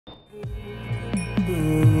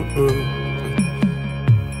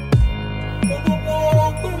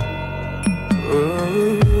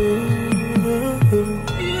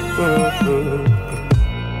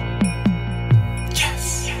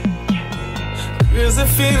Crazy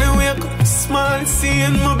feeling, wake up smile,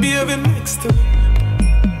 seeing my baby next to me.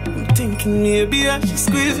 I'm thinking maybe I should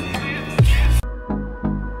squeeze it.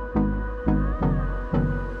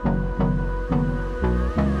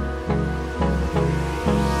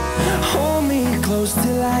 Hold me close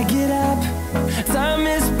till I get up. Time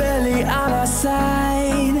is barely on our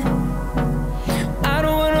side. I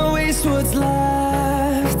don't wanna waste what's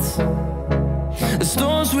left. The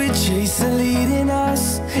storms we chase are leading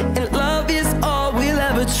us, and love is all we'll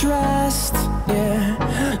ever trust. Yeah,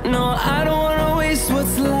 no, I don't wanna waste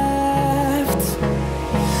what's left.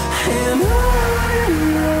 And on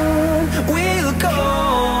we'll go,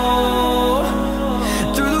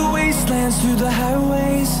 through the wastelands, through the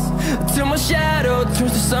highways, till my shadow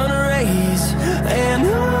turns to sun rays. And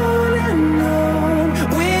on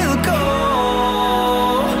we'll go,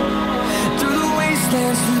 through the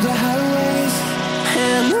wastelands, through the highways,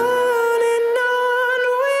 and on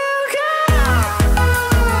we'll go.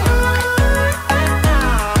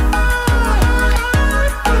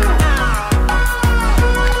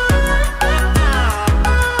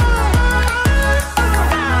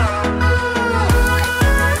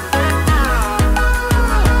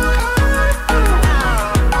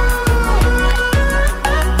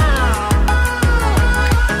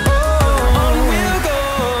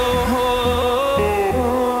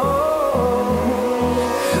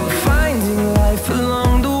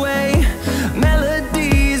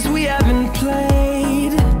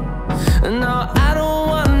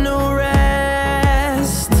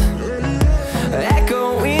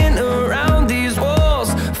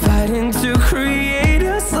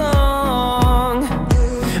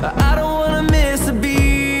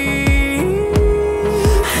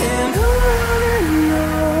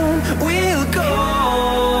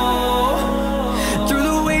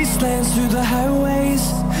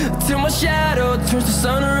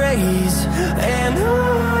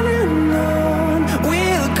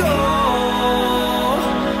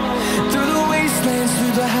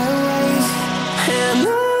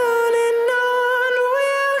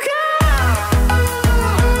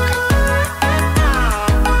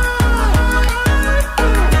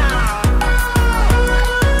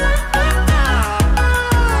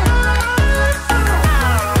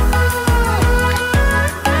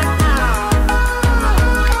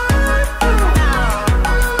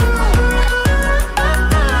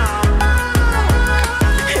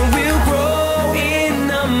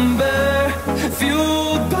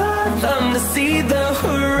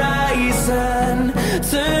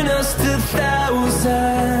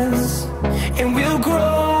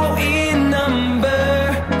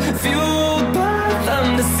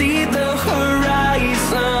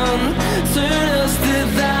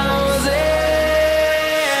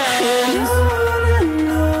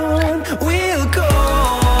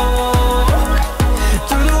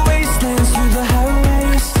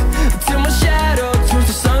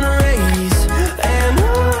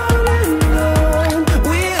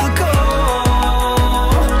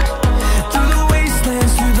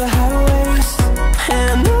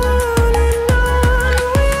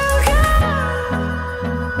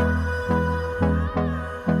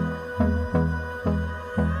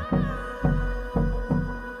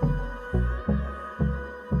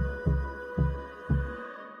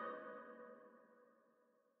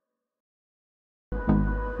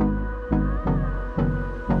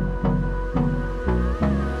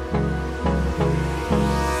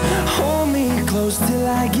 Till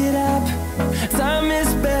I get up, time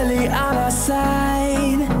is barely on our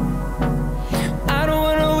side. I don't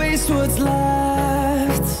wanna waste what's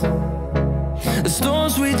left. The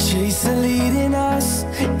storms we chase are leading us,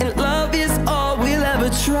 and love is all we'll ever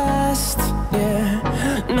trust. Yeah,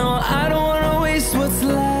 no, I don't wanna waste what's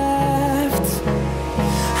left.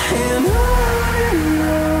 And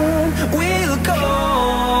on we'll go,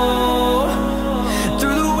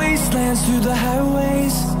 through the wastelands, through the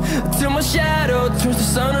highways, till my shadow turns to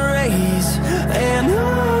sun rays. And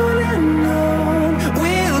on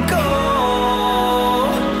we'll go,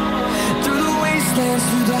 through the wastelands,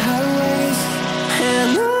 through the highways,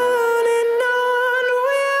 and on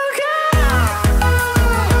we'll go.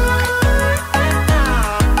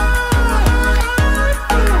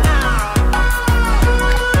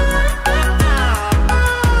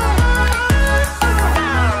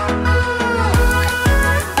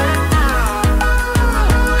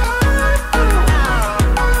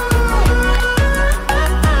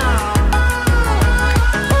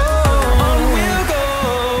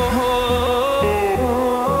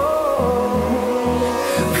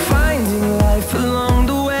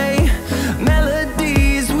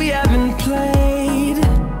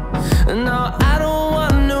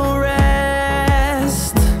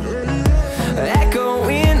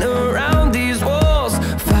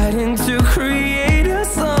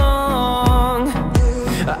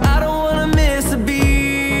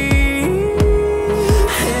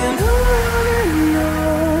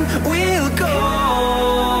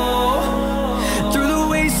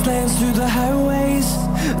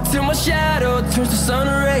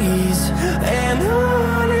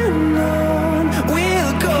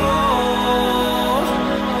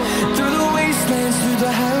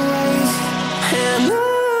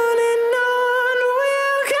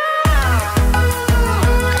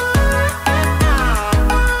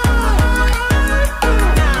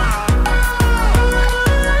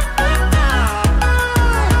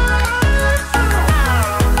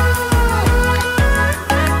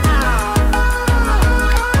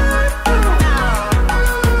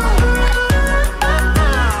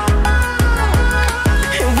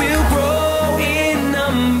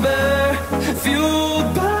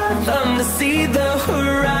 fueled by them to see the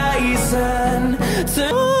horizon.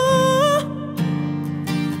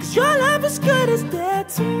 Cause your love is good as dead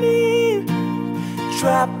to me.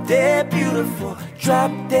 Drop dead beautiful,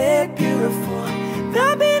 drop dead beautiful.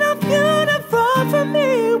 There'll be no funeral for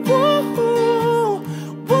me. Woo-hoo,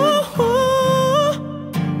 woo-hoo.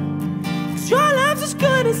 Cause your love's as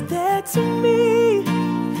good as dead to me.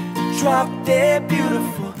 Drop dead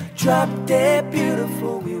beautiful, drop dead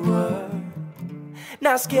beautiful we were.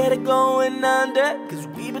 Not scared of going under, cause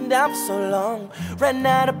we've been down for so long. Ran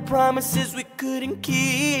out of promises we couldn't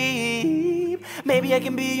keep. Maybe I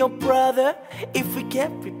can be your brother if we get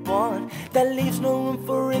reborn. That leaves no room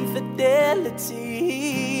for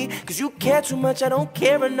infidelity. Cause you care too much, I don't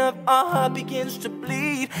care enough. Our heart begins to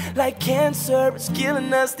bleed like cancer, it's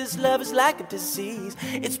killing us. This love is like a disease.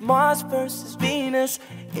 It's Mars versus Venus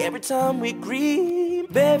every time we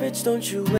grieve. Beverage, don't you